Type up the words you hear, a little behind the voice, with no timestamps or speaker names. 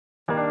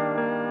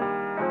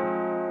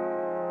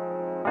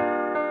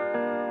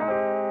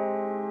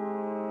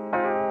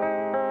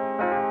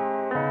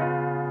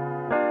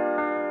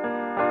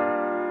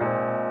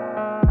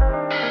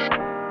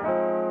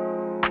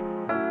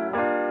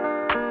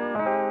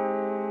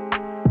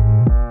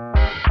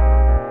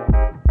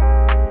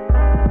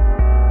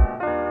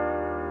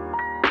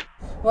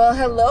Well,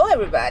 hello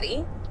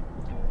everybody.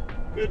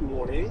 Good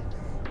morning.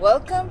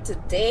 Welcome to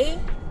day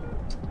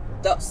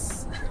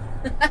dos.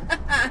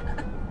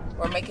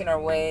 We're making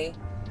our way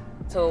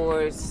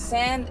towards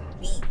Sand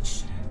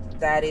Beach.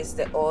 That is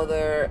the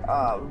other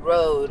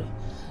road.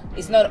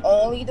 It's not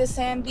only the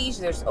Sand Beach,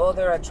 there's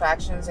other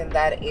attractions in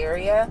that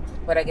area,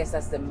 but I guess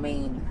that's the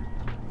main.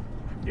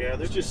 Yeah,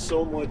 there's just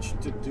so much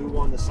to do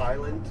on this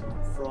island,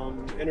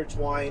 from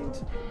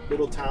intertwined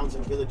little towns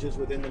and villages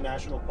within the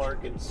national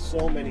park, and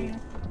so many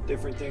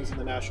different things in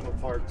the national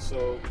park.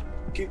 So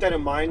keep that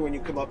in mind when you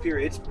come up here.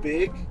 It's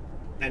big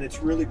and it's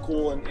really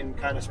cool and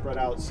kind of spread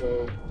out.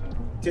 So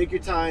take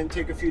your time,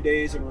 take a few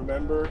days, and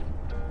remember,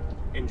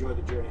 enjoy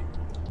the journey.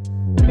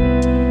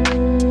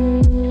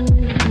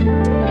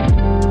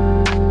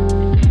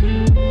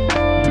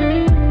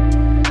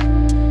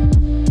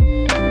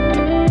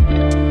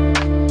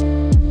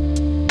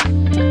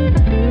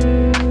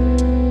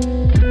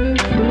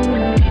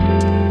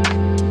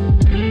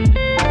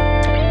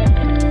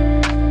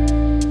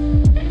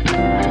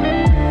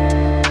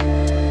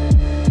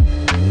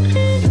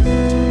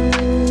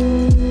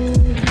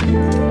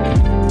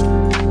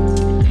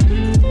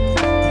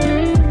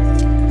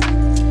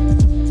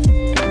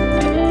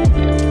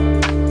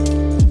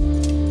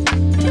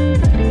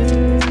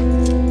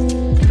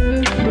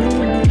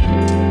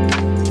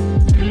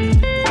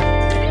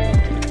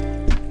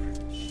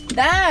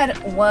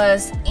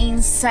 Was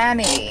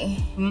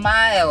insanity.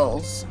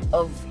 Miles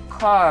of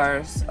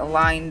cars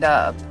lined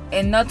up,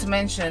 and not to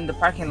mention the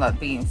parking lot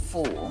being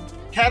full.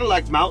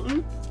 Cadillac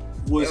Mountain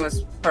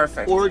was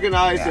perfect,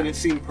 organized, and it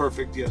seemed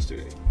perfect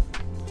yesterday.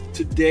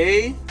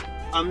 Today,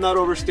 I'm not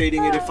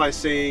overstating it if I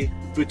say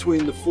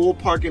between the full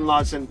parking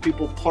lots and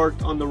people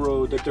parked on the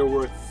road that there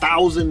were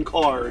 1,000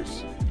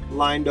 cars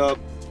lined up,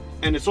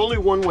 and it's only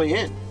one way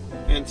in.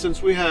 And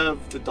since we have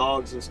the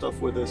dogs and stuff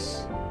with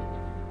us,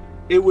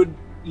 it would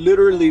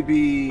literally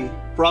be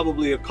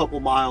probably a couple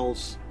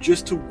miles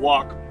just to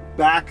walk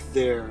back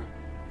there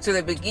to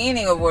the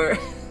beginning of where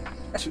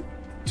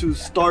to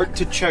start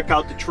to check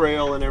out the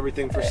trail and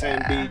everything for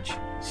Sand Beach.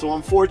 So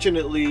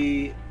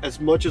unfortunately, as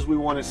much as we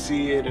want to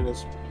see it and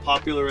as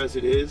popular as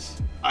it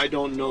is, I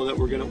don't know that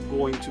we're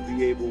going to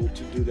be able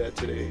to do that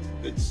today.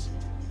 It's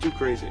too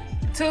crazy,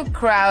 too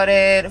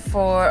crowded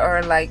for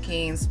our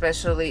liking,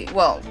 especially,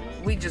 well,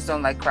 we just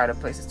don't like crowded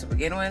places to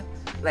begin with.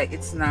 Like,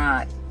 it's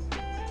not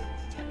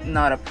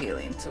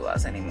appealing to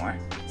us anymore.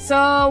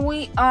 So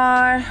we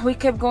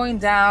kept going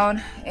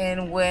down,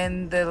 and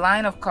when the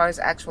line of cars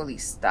actually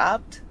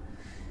stopped,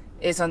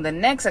 it's on the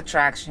next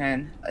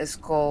attraction. It's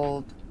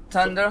called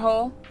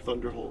Thunderhole.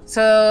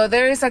 So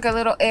there is like a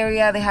little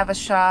area, they have a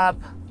shop,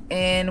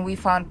 and we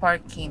found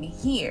parking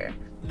here.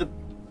 The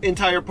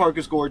entire park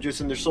is gorgeous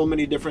and there's so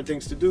many different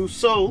things to do,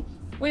 so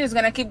we're just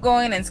gonna keep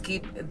going and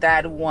skip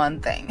that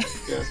one thing.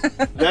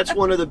 Yeah. That's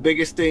one of the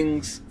biggest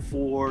things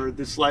for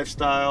this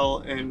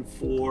lifestyle and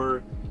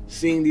for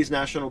seeing these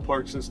national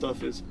parks and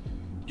stuff, is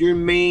your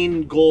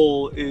main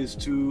goal is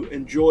to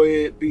enjoy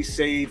it, be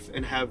safe,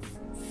 and have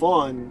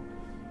fun.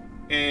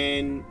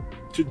 And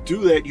to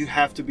do that, you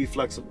have to be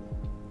flexible.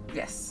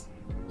 Yes,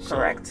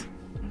 correct. So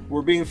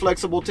we're being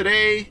flexible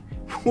today.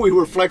 We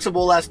were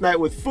flexible last night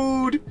with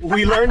food.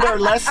 We learned our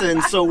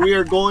lesson, so we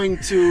are going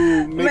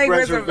to make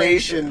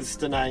reservations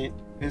tonight.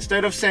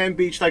 Instead of Sand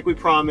Beach like we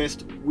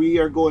promised, we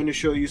are going to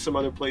show you some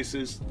other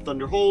places,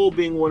 Thunderhole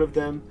being one of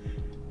them,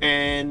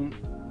 and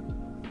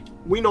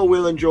we know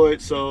we'll enjoy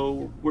it,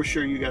 so we're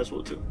sure you guys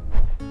will too.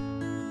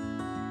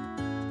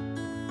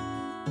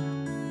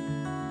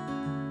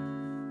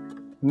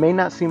 It may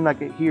not seem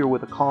like it here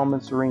with a calm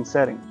and serene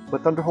setting,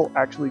 but Thunderhole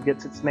actually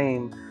gets its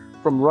name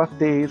from rough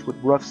days with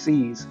rough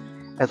seas,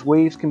 as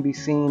waves can be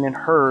seen and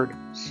heard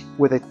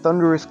with a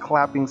thunderous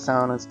clapping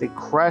sound as they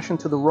crash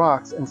into the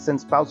rocks and send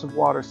spouts of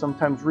water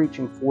sometimes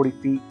reaching 40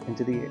 feet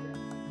into the air.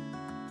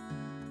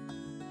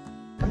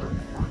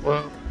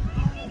 Well,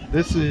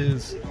 this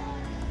is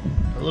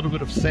a little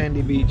bit of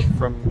Sandy Beach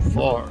from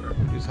far.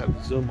 We just have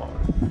zoom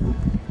on.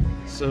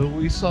 So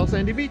we saw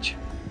Sandy Beach.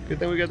 Good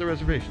thing we got the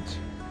reservations.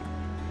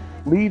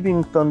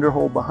 Leaving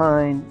Thunderhole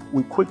behind,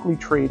 we quickly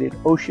traded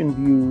ocean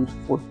views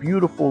for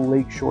beautiful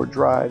lakeshore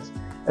drives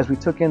as we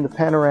took in the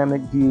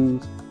panoramic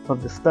views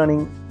of the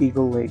stunning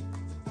Eagle Lake.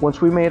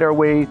 Once we made our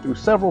way through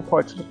several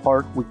parts of the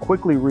park, we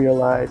quickly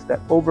realized that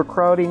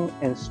overcrowding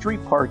and street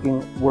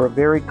parking were a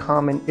very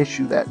common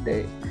issue that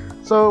day.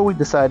 So we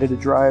decided to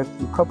drive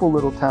through a couple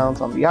little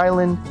towns on the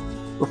island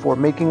before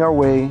making our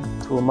way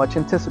to a much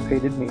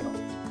anticipated meal.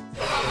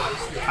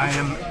 I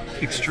am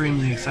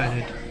extremely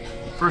excited.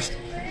 First,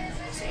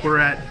 we're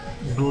at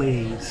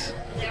Blaze.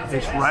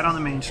 It's right on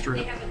the main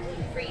strip.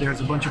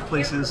 There's a bunch of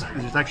places.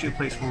 There's actually a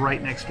place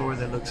right next door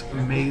that looks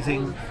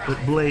amazing. But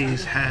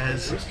Blaze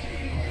has a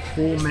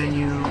full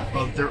menu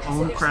of their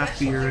own craft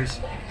beers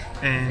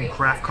and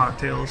craft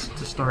cocktails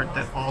to start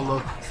that all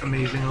look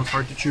amazing. It was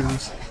hard to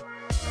choose.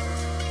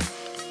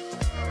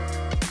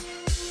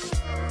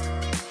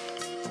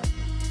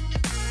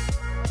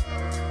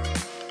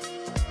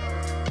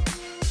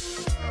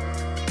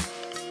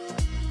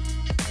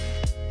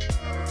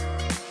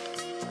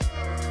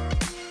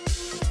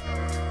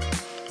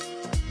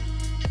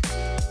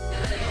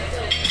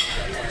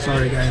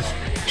 Sorry guys,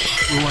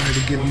 we wanted to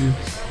give you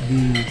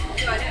the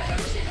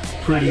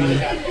pretty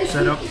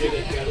setup.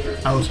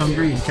 I was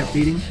hungry and kept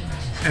eating.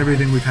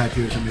 Everything we've had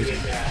here is amazing.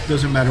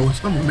 Doesn't matter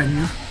what's on the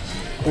menu,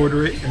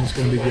 order it and it's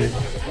gonna be good.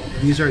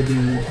 These are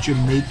the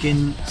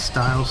Jamaican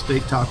style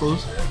steak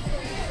tacos.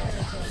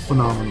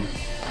 Phenomenal.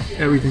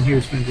 Everything here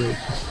has been great.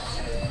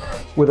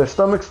 With our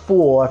stomachs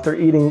full after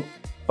eating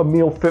a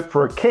meal fit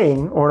for a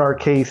king, or in our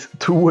case,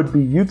 2 would-be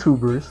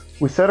YouTubers,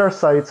 we set our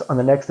sights on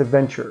the next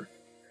adventure.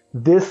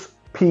 This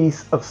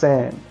piece of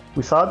sand.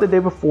 We saw it the day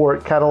before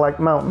at Cadillac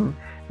Mountain,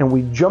 and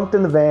we jumped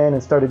in the van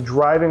and started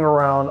driving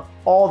around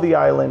all the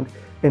island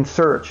in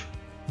search.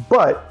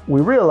 But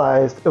we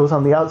realized it was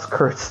on the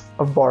outskirts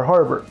of Bar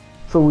Harbor.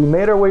 So we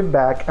made our way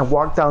back and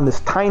walked down this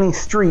tiny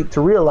street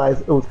to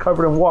realize it was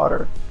covered in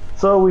water.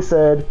 So we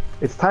said,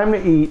 it's time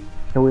to eat,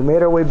 and we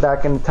made our way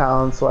back into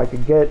town so I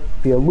could get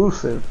the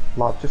elusive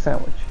lobster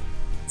sandwich.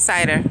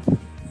 Cider.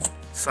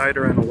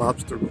 Cider and a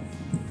lobster roll.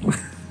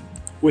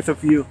 With a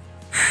view.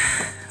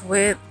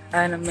 With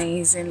an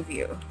amazing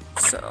view.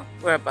 So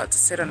we're about to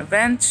sit on a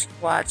bench,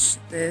 watch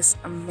this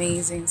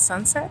amazing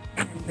sunset,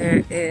 and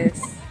there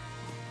is,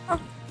 oh,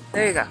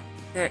 there you go.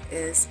 There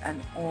is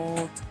an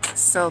old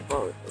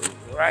sailboat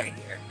right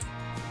here.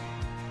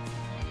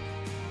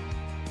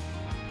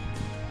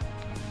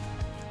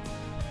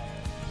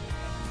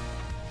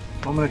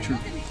 Moment of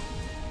truth.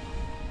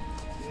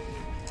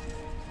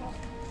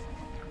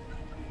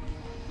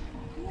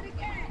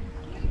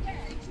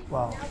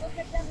 Wow.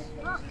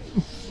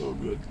 So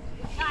good.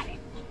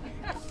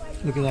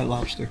 Look at that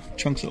lobster.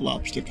 Chunks of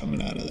lobster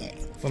coming out of that.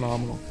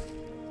 Phenomenal.